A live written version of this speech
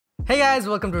Hey guys,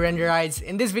 welcome to RenderRides.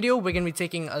 In this video, we're going to be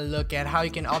taking a look at how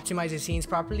you can optimize your scenes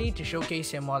properly to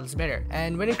showcase your models better.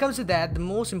 And when it comes to that, the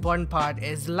most important part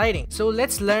is lighting. So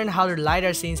let's learn how to light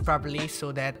our scenes properly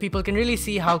so that people can really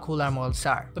see how cool our models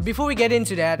are. But before we get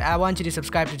into that, I want you to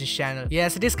subscribe to this channel.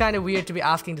 Yes, it is kind of weird to be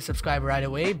asking to subscribe right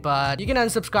away, but you can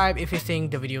unsubscribe if you think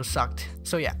the video sucked.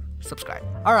 So yeah, subscribe.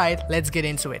 Alright, let's get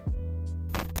into it.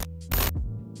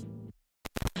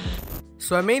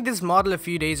 So I made this model a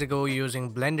few days ago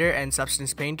using Blender and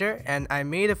Substance Painter, and I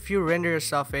made a few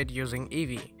renders of it using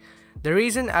Eevee. The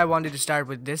reason I wanted to start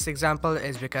with this example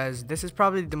is because this is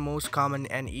probably the most common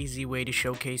and easy way to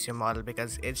showcase your model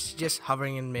because it's just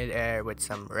hovering in mid-air with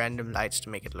some random lights to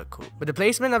make it look cool. But the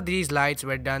placement of these lights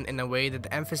were done in a way that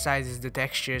emphasizes the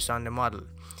textures on the model.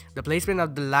 The placement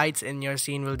of the lights in your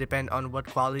scene will depend on what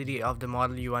quality of the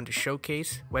model you want to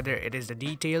showcase, whether it is the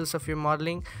details of your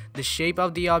modeling, the shape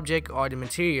of the object or the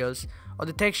materials, or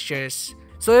the textures.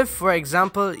 So if, for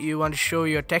example, you want to show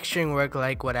your texturing work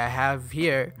like what I have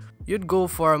here, you'd go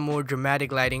for a more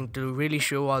dramatic lighting to really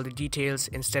show all the details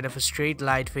instead of a straight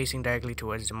light facing directly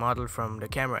towards the model from the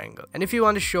camera angle. And if you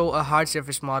want to show a hard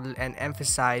surface model and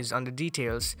emphasize on the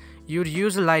details, you'd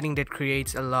use a lighting that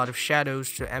creates a lot of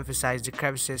shadows to emphasize the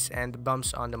crevices and the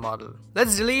bumps on the model.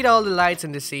 Let's delete all the lights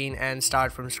in the scene and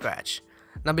start from scratch.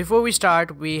 Now before we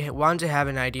start, we want to have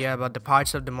an idea about the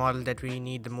parts of the model that we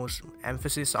need the most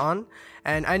emphasis on,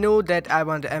 and I know that I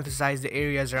want to emphasize the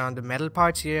areas around the metal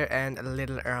parts here and a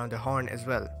little around the horn as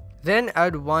well. Then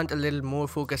I'd want a little more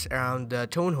focus around the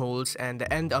tone holes and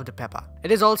the end of the pepper.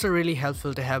 It is also really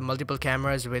helpful to have multiple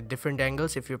cameras with different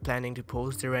angles if you're planning to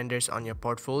post the renders on your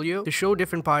portfolio to show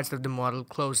different parts of the model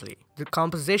closely. The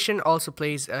composition also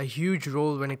plays a huge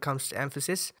role when it comes to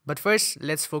emphasis, but first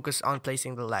let's focus on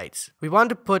placing the lights. We want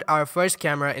to put our first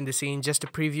camera in the scene just to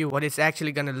preview what it's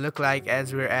actually gonna look like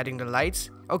as we're adding the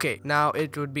lights. Okay, now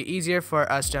it would be easier for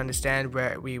us to understand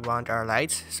where we want our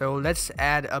lights. So let's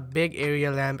add a big area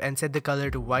lamp and set the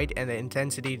color to white and the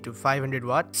intensity to 500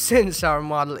 watts since our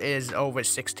model is over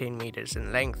 16 meters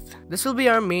in length. This will be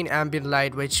our main ambient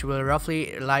light, which will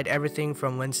roughly light everything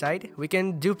from one side. We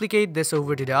can duplicate this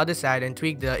over to the other side and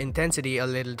tweak the intensity a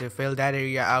little to fill that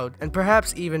area out and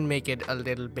perhaps even make it a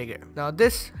little bigger. Now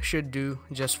this should do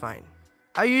just fine.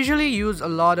 I usually use a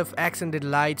lot of accented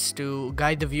lights to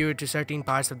guide the viewer to certain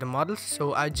parts of the model,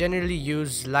 so I generally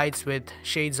use lights with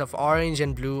shades of orange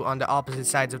and blue on the opposite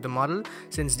sides of the model.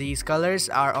 Since these colors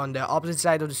are on the opposite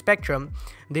side of the spectrum,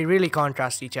 they really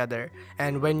contrast each other,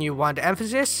 and when you want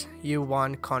emphasis, you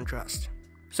want contrast.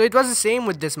 So it was the same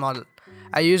with this model.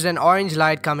 I used an orange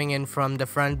light coming in from the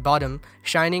front bottom,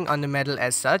 shining on the metal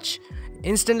as such,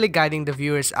 instantly guiding the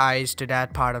viewer's eyes to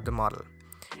that part of the model.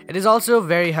 It is also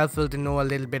very helpful to know a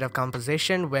little bit of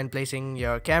composition when placing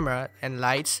your camera and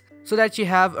lights so that you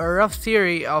have a rough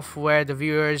theory of where the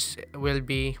viewers will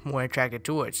be more attracted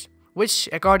towards, which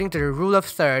according to the rule of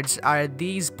thirds are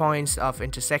these points of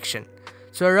intersection.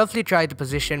 So I roughly try to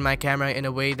position my camera in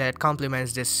a way that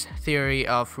complements this theory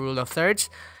of rule of thirds.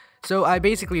 So I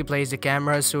basically place the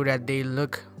cameras so that they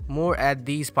look more at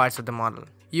these parts of the model.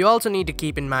 You also need to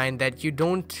keep in mind that you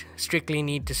don't strictly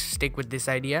need to stick with this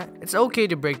idea. It's okay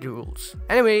to break the rules.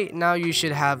 Anyway, now you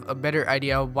should have a better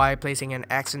idea of why placing an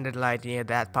accented light near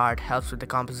that part helps with the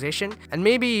composition and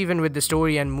maybe even with the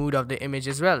story and mood of the image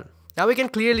as well. Now we can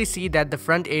clearly see that the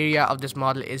front area of this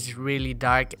model is really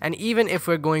dark, and even if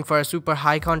we're going for a super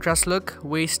high contrast look,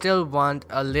 we still want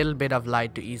a little bit of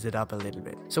light to ease it up a little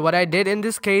bit. So what I did in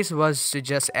this case was to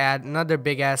just add another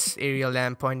big ass area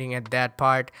lamp pointing at that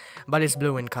part, but it's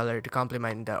blue in color to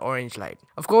complement the orange light.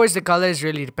 Of course, the colors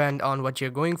really depend on what you're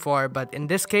going for, but in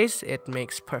this case, it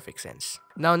makes perfect sense.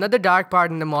 Now another dark part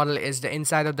in the model is the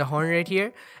inside of the horn right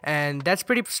here, and that's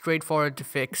pretty straightforward to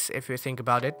fix if you think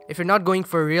about it. If you're not going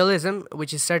for realism,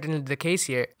 which is certainly the case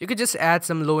here, you could just add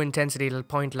some low intensity little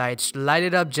point lights to light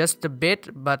it up just a bit,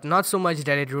 but not so much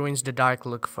that it ruins the dark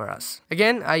look for us.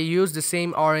 Again, I used the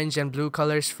same orange and blue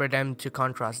colors for them to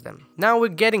contrast them. Now we're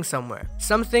getting somewhere.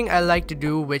 Something I like to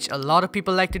do, which a lot of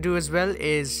people like to do as well,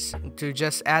 is to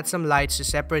just add some lights to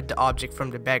separate the object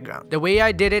from the background. The way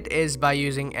I did it is by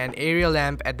using an area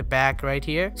lamp at the back right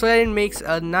here so that it makes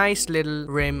a nice little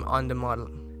rim on the model.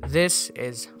 This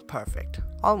is perfect.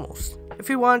 Almost. If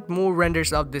we want more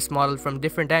renders of this model from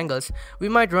different angles, we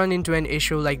might run into an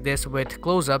issue like this with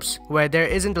close-ups where there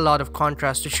isn't a lot of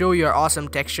contrast to show your awesome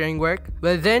texturing work.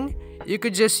 Well then, you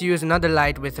could just use another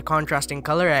light with a contrasting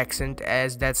color accent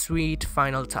as that sweet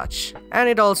final touch. And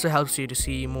it also helps you to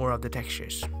see more of the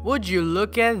textures. Would you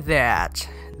look at that?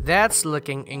 That's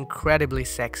looking incredibly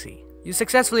sexy. You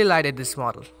successfully lighted this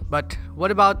model, but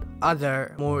what about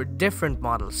other, more different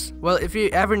models? Well, if you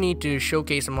ever need to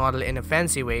showcase a model in a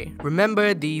fancy way,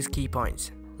 remember these key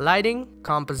points: lighting,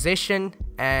 composition,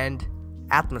 and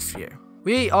atmosphere.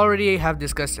 We already have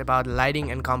discussed about lighting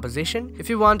and composition. If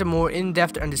you want a more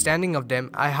in-depth understanding of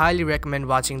them, I highly recommend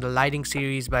watching the lighting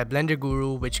series by Blender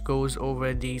Guru, which goes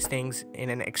over these things in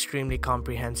an extremely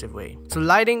comprehensive way. So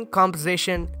lighting,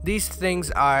 composition, these things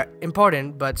are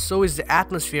important, but so is the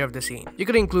atmosphere of the scene. You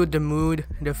could include the mood,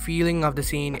 the feeling of the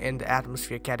scene in the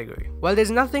atmosphere category. While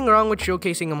there's nothing wrong with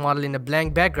showcasing a model in a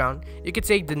blank background, you could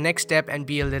take the next step and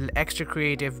be a little extra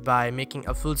creative by making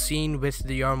a full scene with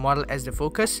your model as the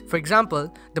focus. For example,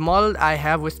 the model I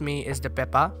have with me is the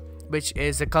pepa, which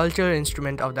is a cultural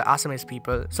instrument of the Assamese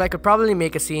people. So I could probably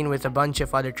make a scene with a bunch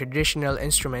of other traditional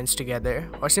instruments together,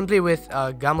 or simply with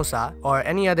a gamusa or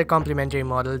any other complementary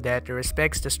model that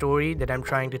respects the story that I'm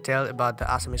trying to tell about the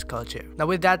Assamese culture. Now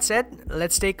with that said,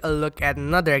 let's take a look at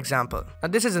another example. Now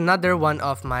this is another one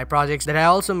of my projects that I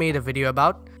also made a video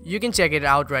about. You can check it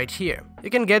out right here. You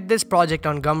can get this project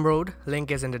on Gumroad, link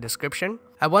is in the description.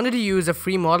 I wanted to use a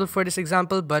free model for this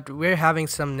example, but we're having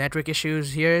some network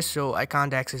issues here, so I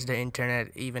can't access the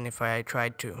internet even if I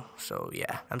tried to. So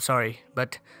yeah, I'm sorry,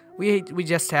 but we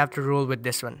just have to roll with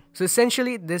this one. So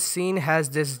essentially, this scene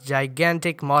has this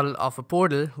gigantic model of a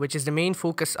portal, which is the main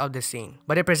focus of the scene.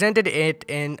 But I presented it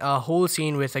in a whole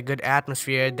scene with a good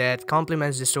atmosphere that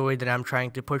complements the story that I'm trying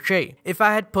to portray. If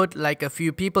I had put like a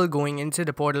few people going into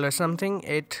the portal or something,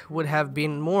 it would have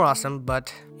been more awesome,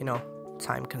 but you know,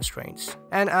 time constraints.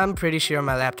 And I'm pretty sure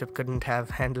my laptop couldn't have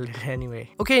handled it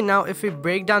anyway. Okay, now if we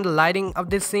break down the lighting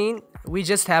of this scene, we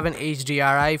just have an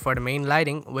HDRI for the main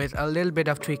lighting with a little bit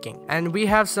of tweaking. And we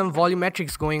have some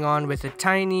volumetrics going on with a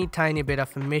tiny bit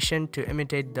of emission to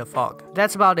imitate the fog.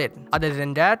 That's about it. Other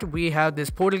than that, we have this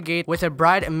portal gate with a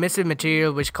bright emissive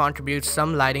material which contributes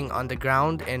some lighting on the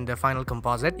ground in the final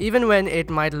composite. Even when it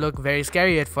might look very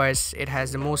scary at first, it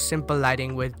has the most simple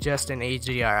lighting with just an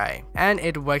HDRI. And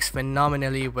it works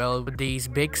phenomenally well with these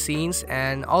big scenes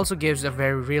and also gives a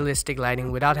very realistic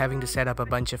lighting without having to set up a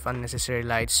bunch of unnecessary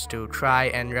lights to try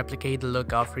and replicate the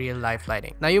look of real life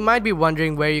lighting. Now you might be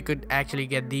wondering where you could actually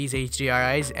get these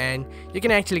HDRIs, and you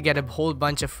can actually get a whole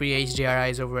bunch of free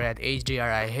HDRIs over at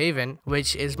HDRI Haven,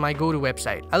 which is my go-to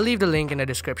website. I'll leave the link in the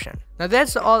description. Now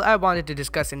that's all I wanted to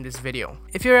discuss in this video.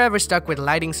 If you're ever stuck with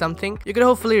lighting something, you could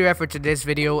hopefully refer to this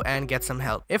video and get some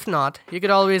help. If not, you could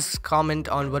always comment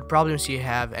on what problems you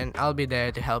have and I'll be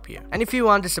there to help you. And if you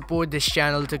want to support this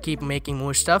channel to keep making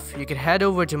more stuff, you could head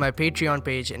over to my Patreon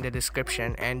page in the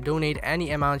description and donate any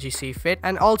amount you see fit,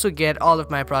 and also get all of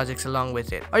my projects along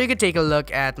with it. Or you could take a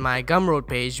look at my Gumroad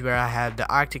page where I have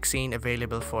the Arctic scene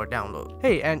available for download.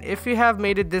 Hey, and if you have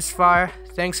made it this far,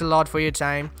 thanks a lot for your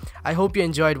time. I hope you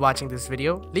enjoyed watching this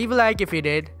video. Leave a like if you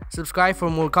did, subscribe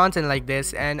for more content like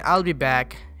this, and I'll be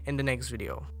back in the next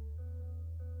video.